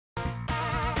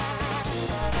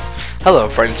Hello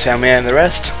friends, family, and the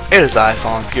rest. It is I,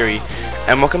 Fallen Fury,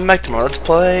 and welcome back to more Let's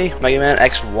Play Megaman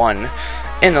X1.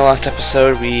 In the last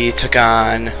episode, we took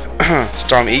on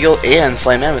Storm Eagle and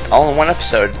Flame Mammoth all in one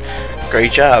episode.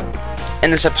 Great job. In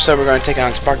this episode, we're going to take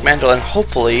on Spark Mandrill and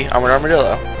hopefully Armored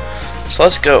Armadillo. So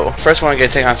let's go. First, we're going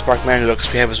to take on Spark Mandrill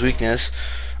because we have his weakness,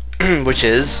 which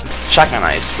is Shotgun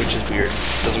Ice, which is weird.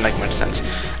 Doesn't make much sense.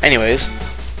 Anyways,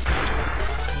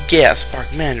 yeah,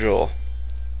 Spark Mandrill.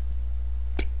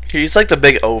 He's like the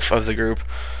big oaf of the group,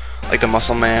 like the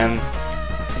muscle man.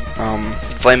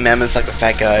 Flame Mammoth's like the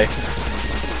fat guy.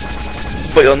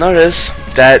 But you'll notice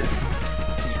that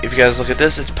if you guys look at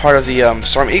this, it's part of the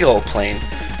Storm Eagle plane.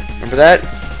 Remember that?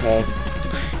 Well,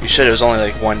 you should. It was only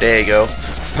like one day ago.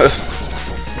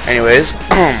 Anyways,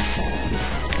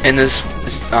 in this,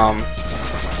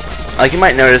 like you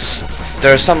might notice,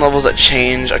 there are some levels that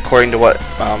change according to what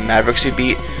Mavericks you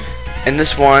beat. In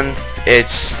this one,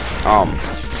 it's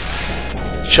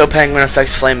Show Penguin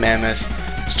affects Flame Mammoth,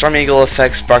 Storm Eagle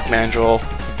affects Spark Mandrill,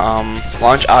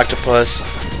 Launch Octopus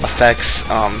affects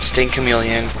Sting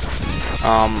Chameleon.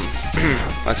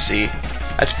 Let's see,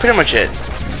 that's pretty much it.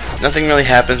 Nothing really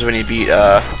happens when you beat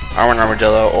Armored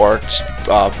Armadillo or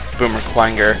Boomer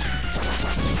Quanger.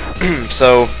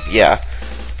 So yeah,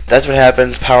 that's what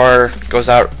happens. Power goes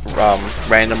out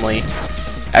randomly.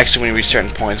 Actually, when you reach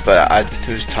certain points, but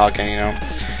who's talking, you know?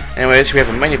 Anyways, we have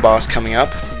a mini boss coming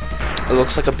up. It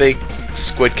looks like a big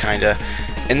squid kinda.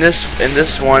 In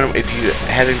this one, if you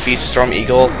haven't beat Storm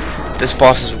Eagle, this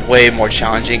boss is way more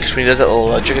challenging because when he does that little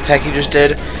electric attack he just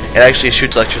did, it actually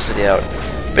shoots electricity out.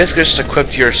 Basically, just equip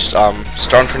to your Storm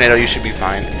Tornado, you should be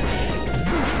fine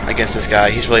against this guy.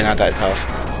 He's really not that tough.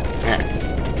 Yeah.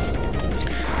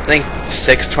 I think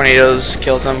 6 tornadoes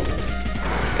kills him,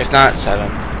 if not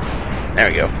 7. There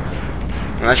we go.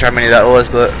 I'm not sure how many that was,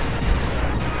 but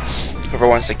whoever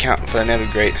wants to count for them, that'd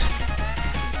be great.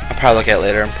 I'll probably look at it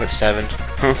later and put 7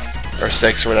 or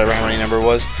 6 or whatever how many number it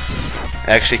was.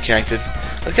 Actually connected.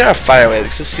 Let's get our Fire Wave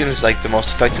because this seems like the most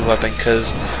effective weapon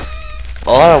because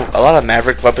a lot of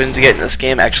Maverick weapons you get in this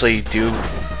game actually do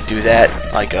that.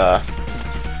 Like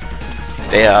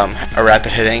they are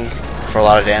rapid hitting for a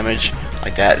lot of damage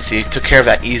like that. See, took care of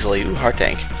that easily. Ooh, heart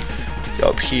tank. Go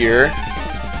up here.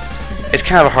 It's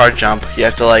kind of a hard jump. You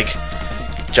have to like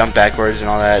jump backwards and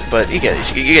all that, but you get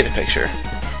the picture.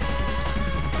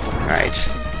 Alright.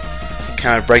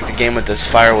 Kind of break the game with this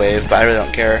Fire Wave, but I really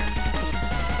don't care.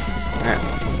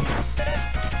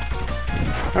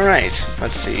 Alright,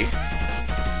 let's see.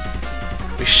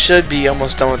 We should be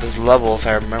almost done with this level if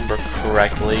I remember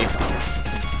correctly.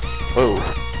 Whoa.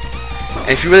 And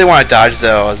if you really want to dodge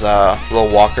those little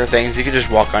walker things, you can just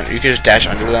dash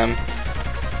under them.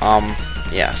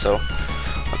 Yeah, so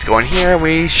let's go in here.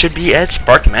 We should be at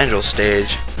Spark Mandrill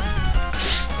stage.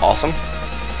 Awesome.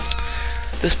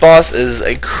 This boss is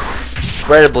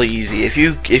incredibly easy. If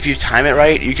you time it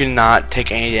right, you cannot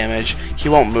take any damage. He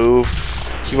won't move.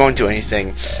 He won't do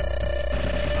anything. So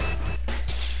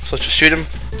let's just shoot him.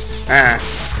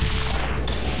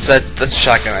 So that's what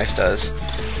Shotgun Ice does.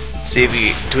 See,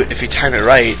 if you time it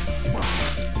right,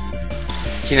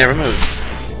 he never moves.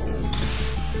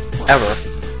 Ever.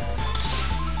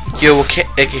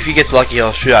 If he gets lucky,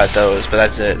 he'll shoot out those, but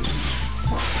that's it.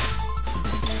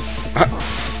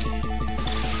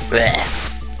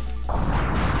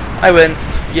 I win.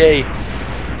 Yay.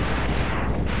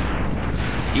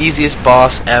 Easiest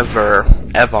boss ever.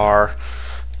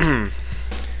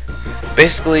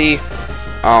 Basically,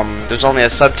 there's only a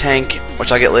sub-tank,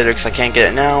 which I'll get later because I can't get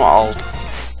it now. I'll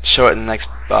show it in the next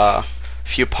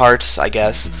few parts, I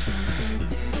guess.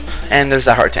 And there's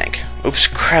that heart tank. Oops,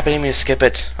 crap, I didn't mean to skip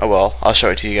it. Oh well, I'll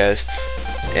show it to you guys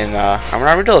in Armored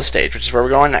Armadillo stage, which is where we're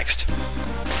going next.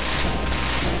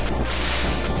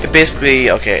 It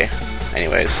basically, okay,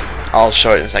 anyways, I'll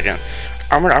show it in a second.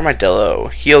 Armored Armadillo,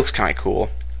 he looks kinda cool.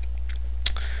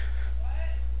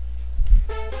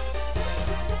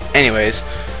 Anyways,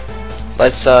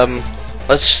 let's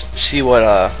see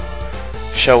what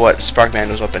show what Spark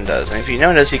Mandrill's weapon does. And if you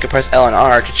notice, you can press L and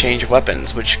R to change your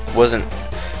weapons, which was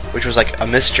like a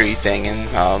mystery thing in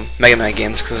Mega Man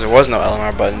games because there was no L and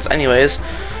R buttons. Anyways,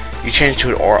 you change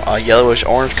to a yellowish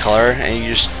orange color and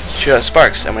you just shoot out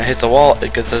sparks, and when it hits a wall,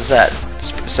 it does that.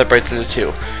 Separates into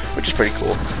 2, which is pretty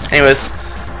cool. Anyways,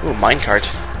 ooh, minecart.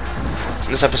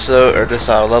 This episode or this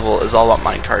level is all about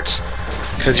minecarts.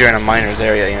 Because you're in a miner's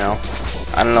area, you know.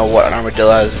 I don't know what an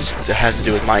armadillo has to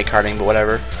do with minecarting, but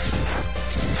whatever.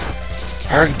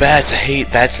 Arg bats, I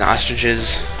hate bats and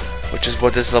ostriches, which is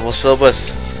what this level is filled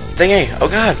with. Thingy! Oh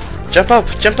god! Jump up!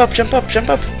 Jump up! Jump up! Jump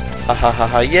up! Ha ha ha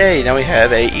ha! Yay! Now we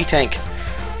have a E-tank.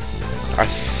 Our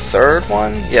third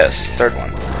one? Yes, third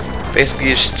one. Basically,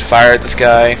 you just fire at this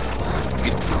guy.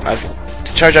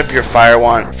 To charge up your fire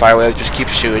wave, just keep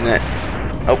shooting it.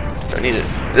 Oh, don't need it.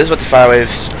 This is what the fire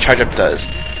wave's charge up does.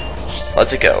 Just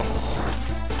lets it go,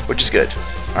 which is good.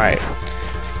 Alright.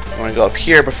 I'm gonna go up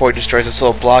here before he destroys this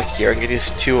little block here and get these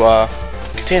two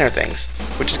container things,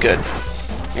 which is good.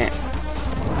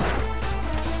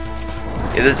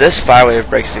 Yeah, this fire wave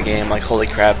breaks the game like holy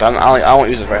crap. I won't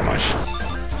use it very much.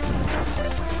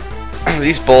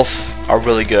 These both are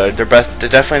really good. They're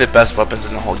definitely the best weapons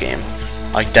in the whole game.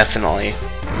 Like, definitely.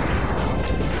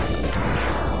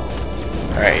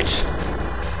 Alright.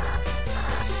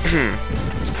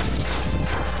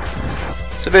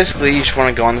 So basically, you just want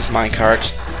to go on this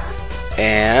minecart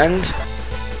and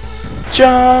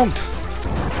jump!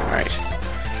 Alright.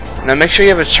 Now make sure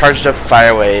you have a charged up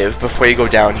fire wave before you go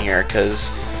down here,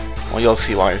 because, well, you'll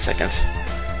see why in a second.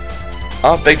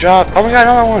 Oh, big drop! Oh my god,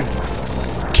 another one!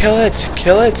 Kill it!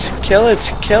 Kill it! Kill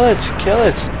it! Kill it! Kill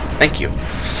it! Thank you.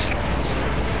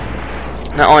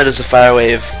 Not only does the fire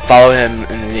wave follow him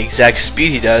in the exact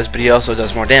speed he does, but he also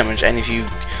does more damage. And if he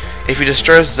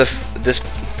destroys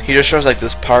he destroys like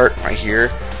this part right here,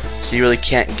 so you really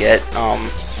can't get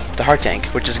the heart tank,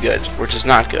 which is good, which is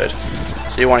not good.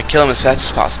 So you want to kill him as fast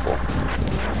as possible.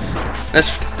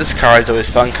 This card is always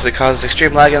fun because it causes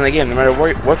extreme lag in the game, no matter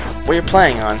what you're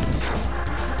playing on.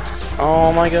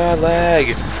 Oh my god,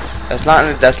 lag! That's not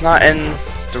in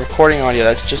the recording audio.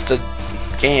 That's just a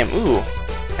game. Ooh,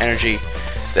 energy.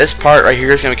 This part right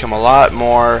here is going to become a lot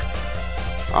more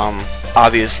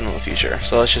obvious in the future.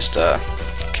 So let's just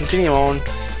continue on.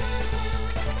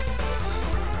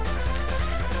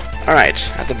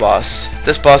 Alright, at the boss.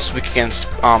 This boss is weak against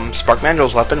Spark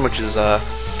Mandrill's weapon, which is the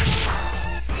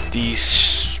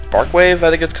Spark Wave, I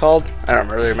think it's called. I don't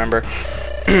really remember.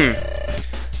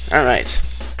 Alright.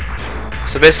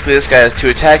 So basically this guy has two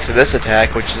attacks to this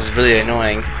attack, which is really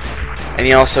annoying. And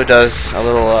he also does a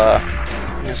little,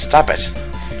 stop it.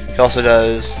 He also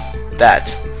does that,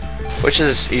 which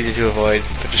is easy to avoid.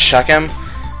 But just shock him,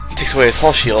 it takes away his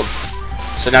whole shield.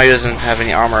 So now he doesn't have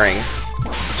any armoring.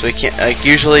 So he can't, like,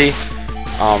 usually,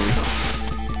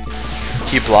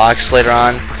 he blocks later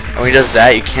on. And when he does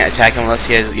that, you can't attack him unless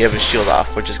you have his shield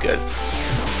off, which is good.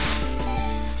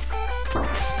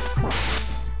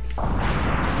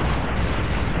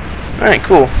 Alright,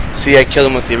 cool. See, I killed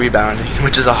him with the rebounding,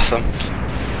 which is awesome.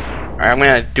 Alright, I'm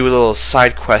gonna do a little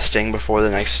side questing before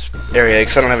the next area,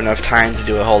 because I don't have enough time to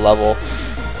do a whole level.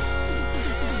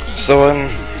 So,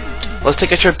 let's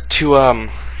take a trip to,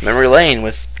 Memory Lane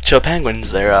with Chill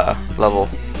Penguins, their, level.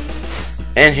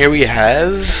 And here we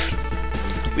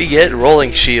get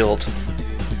Rolling Shield.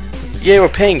 Yay, we're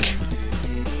pink!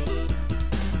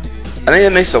 I think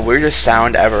that makes the weirdest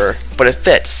sound ever, but it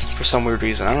fits for some weird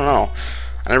reason. I don't know.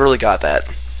 I never really got that.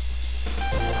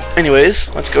 Anyways,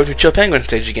 let's go to Chill Penguin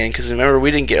stage again, because remember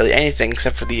we didn't get really anything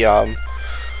except for the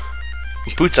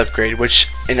boots upgrade, which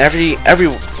in every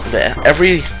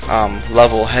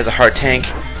level has a heart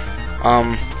tank.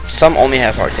 Some only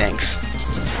have heart tanks.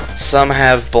 Some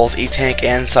have both E-tank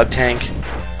and sub-tank.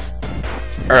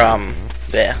 Or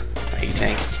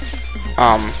E-tank.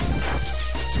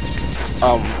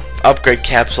 Upgrade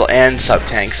capsule and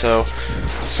sub-tank. So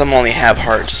some only have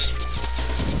hearts.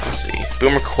 Let's see.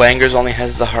 Boomer Quangers only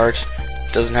has the heart.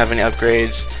 Doesn't have any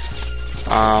upgrades.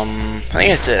 I think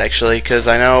that's it actually, because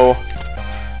I know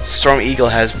Storm Eagle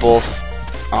has both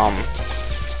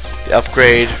the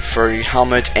upgrade for your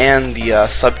helmet and the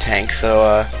sub tank.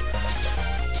 So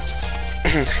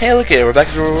hey, look at it. We're back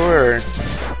to where we were.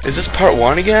 Is this part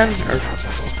 1 again? Or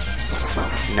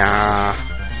nah.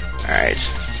 All right.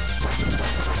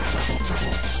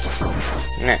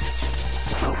 Nah.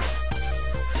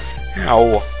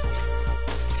 Ow.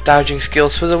 Dodging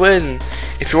skills for the win.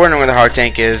 If you're wondering where the heart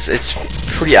tank is, it's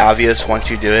pretty obvious once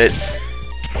you do it.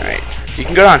 Alright, you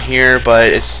can go down here, but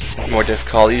it's more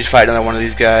difficult. You just fight another one of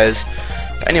these guys.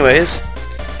 But anyways,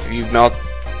 if you melt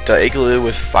the igloo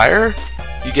with fire,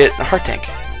 you get a heart tank.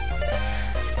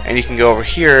 And you can go over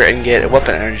here and get a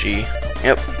weapon energy.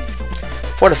 Yep,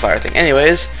 for the fire thing.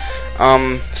 Anyways,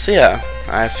 so yeah,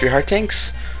 I have 3 heart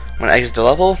tanks. I'm gonna exit the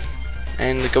level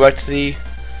and go back to the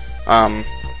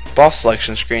boss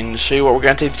selection screen to show you what we're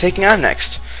going to be taking on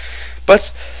next.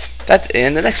 But that's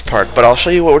in the next part, but I'll show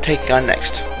you what we're taking on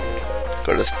next.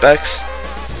 Go to the specs.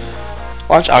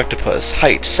 Launch Octopus.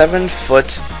 Height 7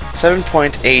 foot,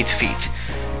 7.8 feet.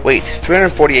 Weight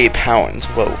 348 pounds.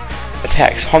 Whoa.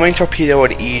 Attacks Homing Torpedo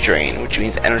and E-Drain, which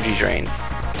means energy drain.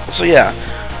 So yeah,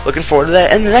 looking forward to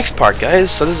that in the next part, guys.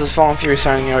 So this is XXFallenFury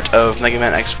signing out of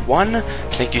Megaman X1.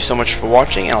 Thank you so much for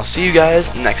watching, and I'll see you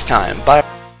guys next time. Bye.